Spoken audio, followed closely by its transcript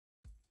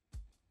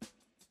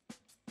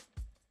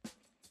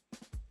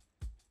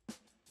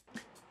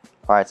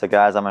Alright, so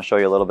guys, I'm going to show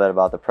you a little bit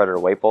about the Predator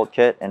Weight Bolt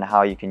Kit and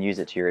how you can use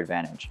it to your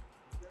advantage.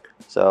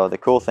 So the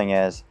cool thing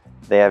is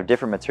they have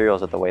different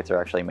materials that the weights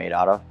are actually made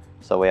out of.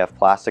 So we have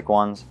plastic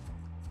ones,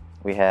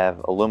 we have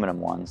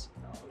aluminum ones,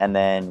 and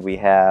then we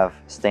have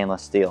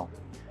stainless steel.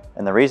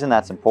 And the reason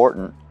that's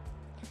important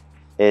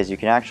is you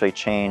can actually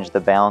change the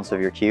balance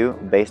of your cue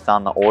based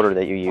on the order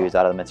that you use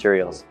out of the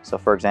materials. So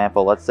for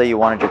example, let's say you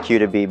wanted your cue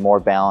to be more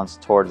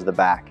balanced towards the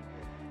back.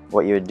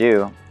 What you would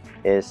do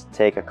is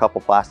take a couple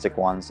plastic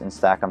ones and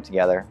stack them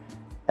together,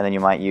 and then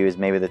you might use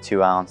maybe the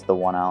 2 ounce, the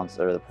 1 ounce,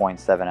 or the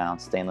 0.7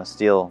 ounce stainless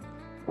steel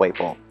weight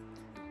bolt,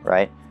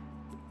 right?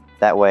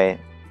 That way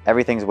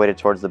everything's weighted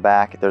towards the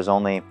back. There's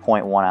only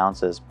 0.1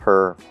 ounces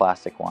per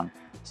plastic one.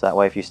 So that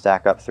way if you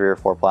stack up 3 or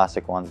 4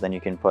 plastic ones, then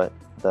you can put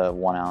the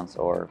 1 ounce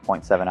or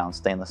 0.7 ounce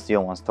stainless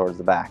steel ones towards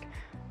the back.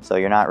 So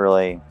you're not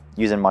really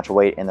using much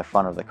weight in the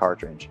front of the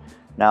cartridge.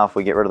 Now if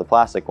we get rid of the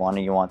plastic one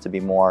and you want it to be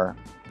more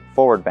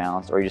forward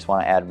balanced, or you just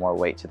want to add more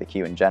weight to the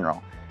cue in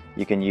general,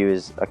 you can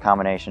use a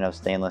combination of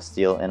stainless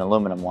steel and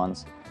aluminum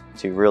ones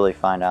to really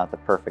find out the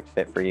perfect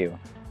fit for you.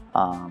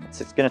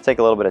 It's going to take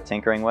a little bit of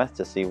tinkering with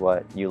to see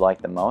what you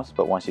like the most,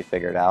 but once you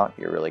figure it out,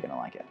 you're really going to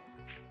like it.